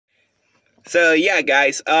So yeah,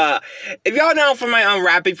 guys, if y'all know from my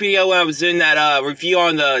unwrapping video when I was doing that review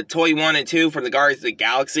on the Toy 1 and 2 from the Guardians of the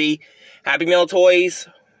Galaxy Happy Meal toys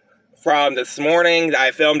from this morning that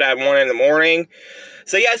I filmed at 1 in the morning.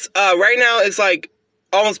 So yes, right now it's like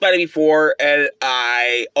almost about to be 4 and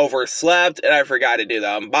I overslept and I forgot to do the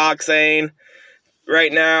unboxing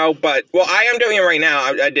right now. But, well, I am doing it right now.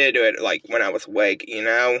 I did do it like when I was awake, you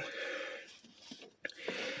know.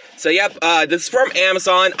 So yep, this is from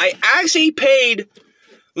Amazon. I actually paid,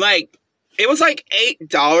 like, it was like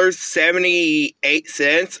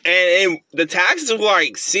 $8.78, and the taxes were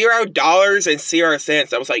like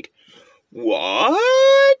 $0.00. I was like,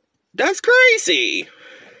 what? That's crazy.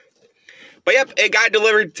 But yep, it got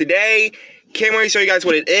delivered today. Can't wait to show you guys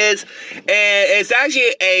what it is. And it's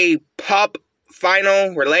actually a Pop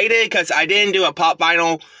Final related, because I didn't do a Pop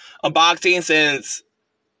Final unboxing since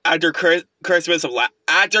after Christmas of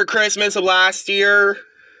last year.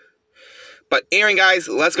 But anyway, guys,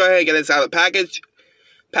 let's go ahead and get this out of the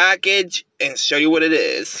package and show you what it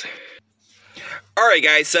is. Alright,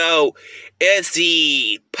 guys, so it's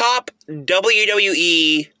the Pop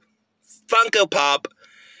WWE Funko Pop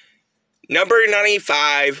number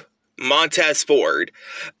 95 Montez Ford.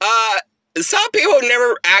 Some people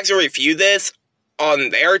never actually review this on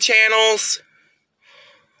their channels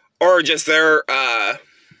or just their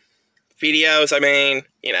videos, I mean,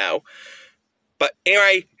 you know. But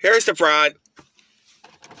anyway, here's the front,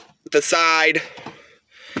 the side,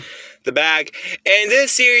 the back. And in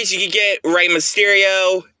this series, you can get Rey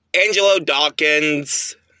Mysterio, Angelo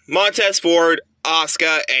Dawkins, Montez Ford,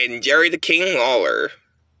 Asuka, and Jerry the King Lawler.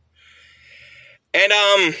 And,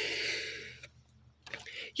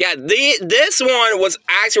 yeah, this one was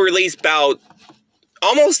actually released about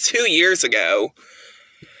almost 2 years ago.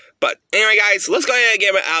 But anyway, guys, let's go ahead and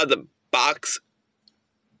get it out of the box,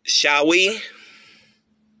 shall we?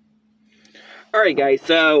 Alright, guys,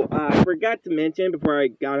 so I forgot to mention before I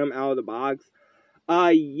got them out of the box.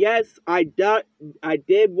 Yes, I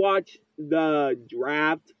did watch the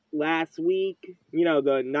draft last week. You know,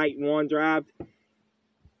 the Night 1 draft.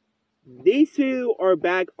 These two are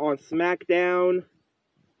back on SmackDown.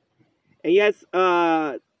 And yes,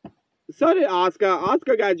 so did Asuka.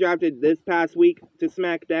 Asuka got drafted this past week to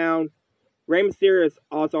SmackDown. Rey Mysterio is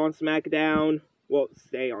also on SmackDown. Well,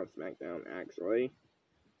 stay on SmackDown, actually.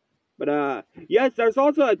 But, yes, there's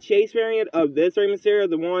also a chase variant of this Rey Mysterio,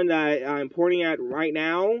 the one that I'm pointing at right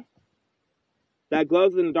now, that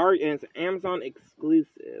glows in the dark, and it's Amazon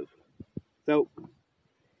exclusive. So,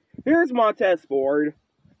 here's Montez Ford.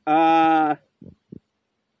 So,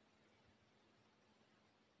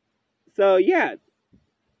 yeah,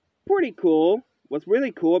 pretty cool. What's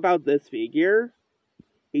really cool about this figure,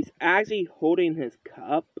 he's actually holding his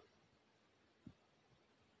cup.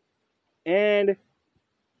 And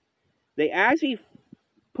they actually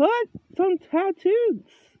put some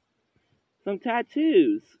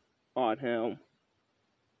tattoos on him.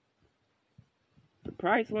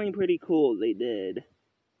 Surprisingly pretty cool, they did.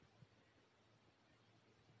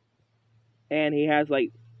 And he has,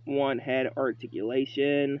 like, one head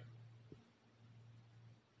articulation.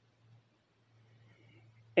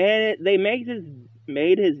 And they made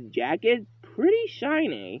his jacket pretty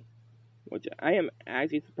shiny, which I am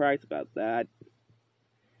actually surprised about that.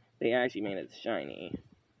 They actually made it shiny.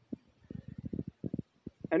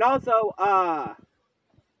 And also,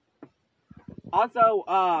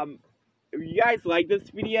 if you guys like this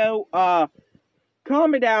video,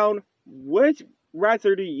 comment down which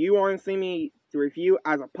wrestler do you want to see me to review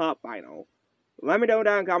as a Pop Final. Let me know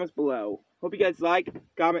down in the comments below. Hope you guys like,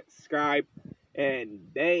 comment, subscribe, and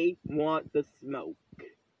they want the smoke.